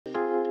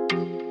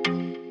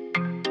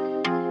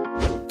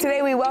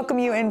Today we welcome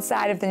you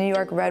inside of the New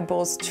York Red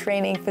Bulls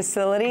training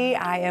facility.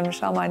 I am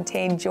Michelle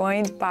Montaigne,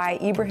 joined by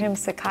Ibrahim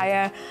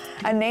Sekagya,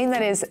 a name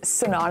that is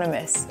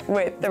synonymous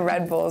with the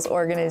Red Bulls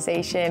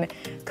organization.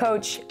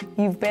 Coach,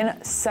 you've been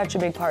such a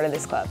big part of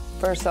this club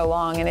for so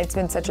long, and it's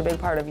been such a big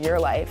part of your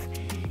life.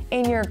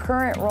 In your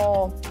current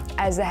role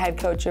as the head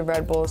coach of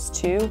Red Bulls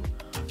 2,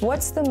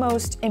 what's the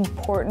most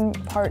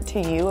important part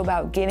to you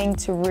about getting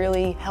to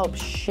really help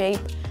shape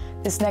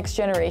this next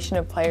generation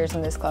of players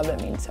in this club that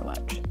means so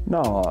much?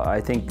 No, I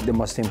think the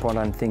most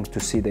important thing to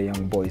see the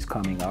young boys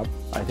coming up.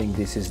 I think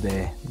this is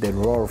the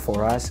role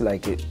for us,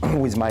 like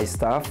with my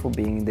staff,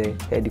 being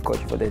the head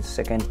coach for the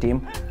second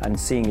team and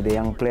seeing the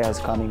young players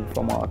coming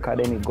from our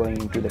academy going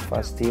into the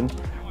first team.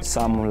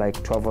 Some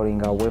like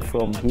traveling away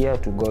from here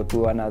to go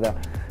to another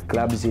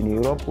clubs in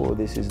Europe.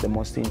 This is the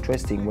most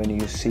interesting when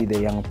you see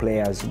the young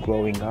players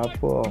growing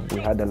up. We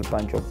had a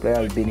bunch of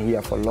players been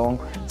here for long,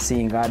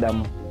 seeing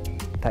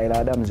Tyler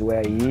Adams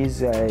where he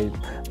is,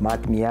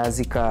 Matt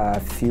Miazika, a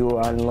few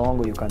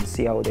long, you can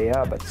see how they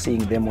are, but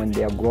seeing them when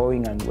they are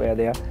growing and where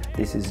they are,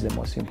 this is the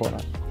most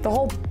important. The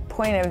whole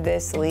point of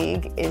this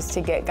league is to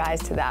get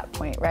guys to that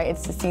point, right?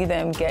 It's to see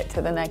them get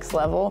to the next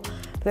level.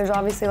 But there's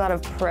obviously a lot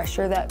of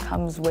pressure that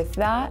comes with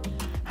that.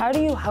 How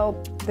do you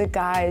help the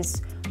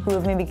guys who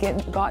have maybe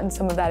gotten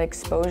some of that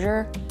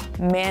exposure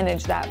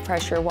manage that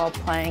pressure while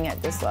playing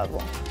at this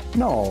level?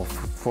 No,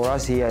 for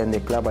us here in the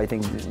club, I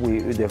think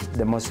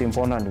the most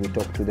important we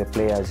talk to the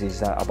players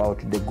is about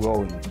the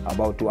growing,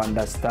 about to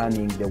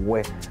understanding the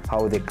way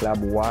how the club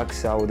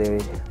works, how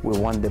we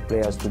want the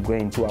players to go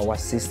into our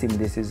system.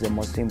 This is the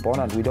most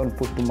important. We don't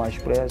put too much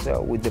players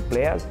with the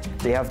players.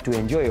 They have to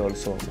enjoy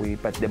also.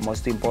 But the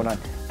most important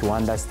to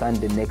understand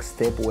the next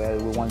step where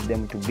we want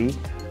them to be,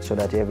 so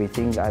that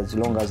everything, as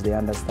long as they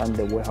understand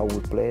the way how we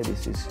play,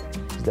 this is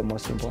the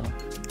most important.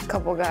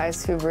 Couple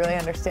guys who really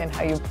understand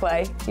how you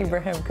play,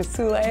 Ibrahim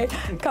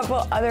Sekgya, a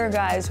couple other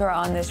guys who are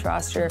on this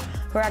roster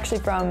who are actually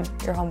from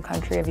your home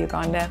country of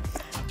Uganda.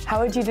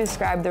 How would you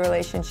describe the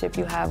relationship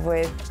you have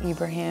with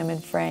Ibrahim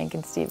and Frank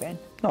and Steven?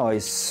 No,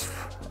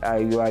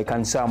 I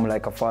can say I'm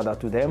like a father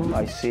to them.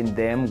 I've seen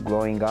them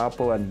growing up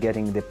and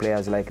getting the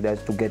players like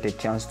that to get a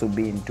chance to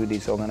be into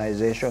this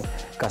organization.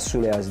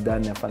 Kasule has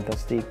done a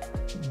fantastic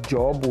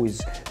job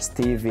with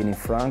Steve and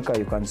Frank.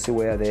 You can see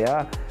where they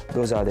are.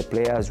 Those are the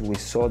players. We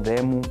saw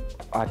them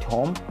at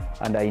home,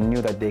 and I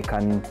knew that they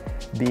can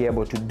be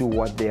able to do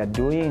what they are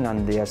doing,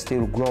 and they are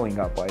still growing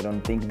up. I don't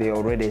think they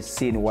already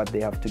seen what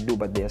they have to do,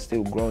 but they are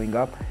still growing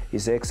up.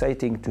 It's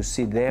exciting to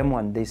see them,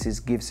 and this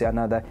gives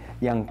another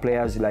young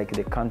players like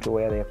the country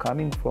where they're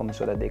coming from,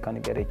 so that they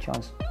can get a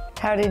chance.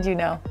 How did you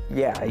know?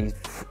 Yeah,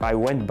 I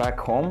went back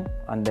home,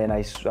 and then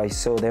I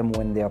saw them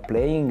when they are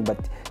playing, but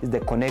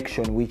the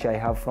connection which I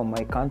have from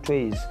my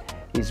country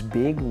is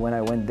big when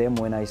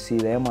I see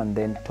them and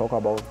then talk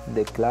about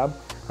the club,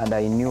 and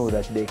I knew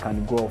that they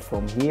can grow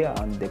from here,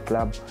 and the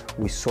club,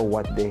 we saw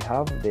what they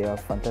have. They are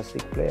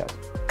fantastic players.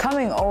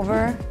 Coming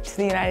over to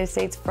the United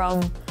States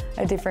from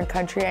a different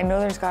country, I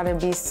know there's got to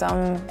be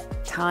some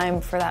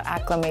time for that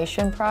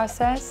acclimation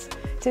process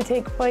to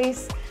take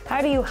place. How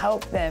do you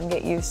help them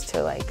get used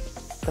to like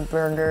the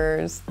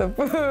burgers, the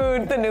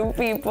food, the new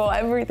people,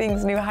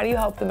 everything's new? How do you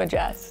help them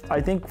adjust?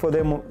 I think for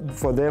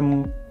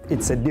them,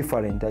 it's a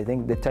different. I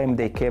think the time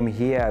they came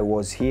here, I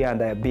was here,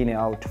 and I've been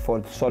out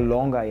for so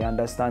long, I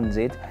understand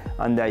it.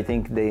 And I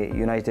think the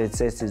United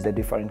States is a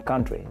different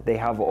country. They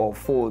have all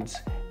foods.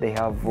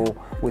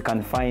 We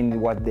can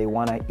find what they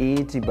want to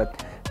eat,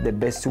 but the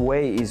best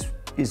way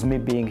is me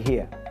being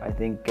here. I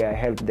think I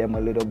help them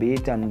a little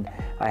bit, and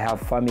I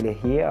have family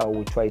here.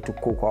 We try to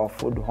cook our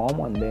food home,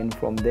 and then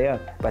from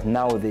there. But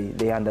now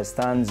they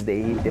understand,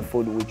 they eat the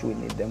food which we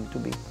need them to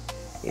be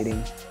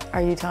eating.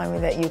 Are you telling me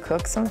that you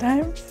cook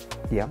sometimes?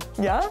 Yeah.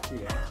 Yeah?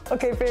 Yeah.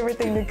 Okay, favorite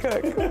thing to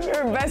cook,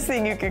 or best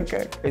thing you can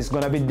cook? It's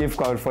gonna be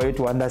difficult for you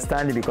to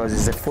understand because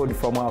it's a food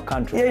from our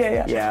country.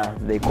 Yeah. Yeah,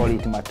 they call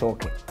it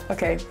Matoke.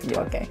 Okay, yeah,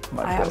 okay.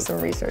 Matoke. I have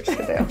some research to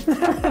do.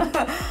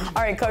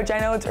 All right, Coach, I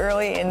know it's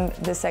early in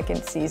the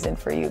second season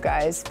for you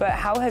guys, but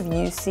how have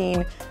you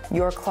seen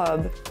your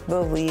club,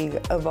 the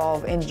league,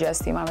 evolve in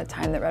just the amount of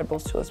time that Red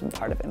Bulls 2 has been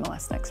part of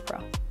MLS NEXT Pro?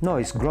 No,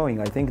 it's growing.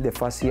 I think the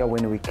first year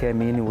when we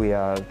came in, we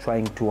are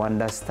trying to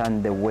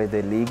understand the way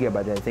the league,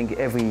 but I think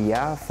every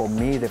year, for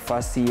me, the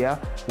first year,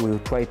 we'll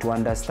try to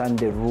understand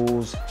the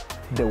rules,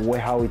 the way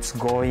how it's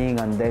going,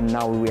 and then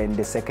now we're in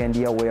the second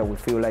year where we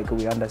feel like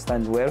we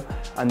understand well,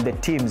 and the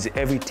teams,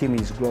 every team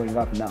is growing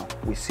up now.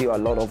 We see a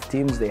lot of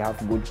teams, they have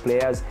good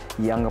players,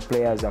 younger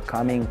players are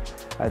coming.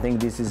 I think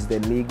this is the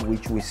league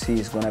which we see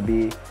is going to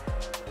be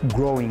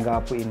growing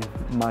up in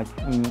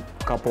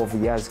a couple of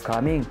years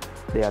coming.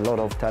 There are a lot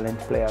of talent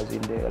players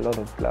in there, a lot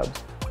of clubs.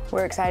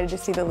 We're excited to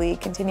see the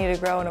league continue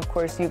to grow, and of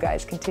course you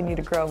guys continue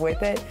to grow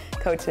with it.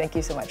 Coach, thank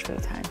you so much for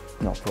the time.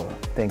 No problem.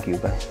 Thank you,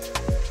 guys.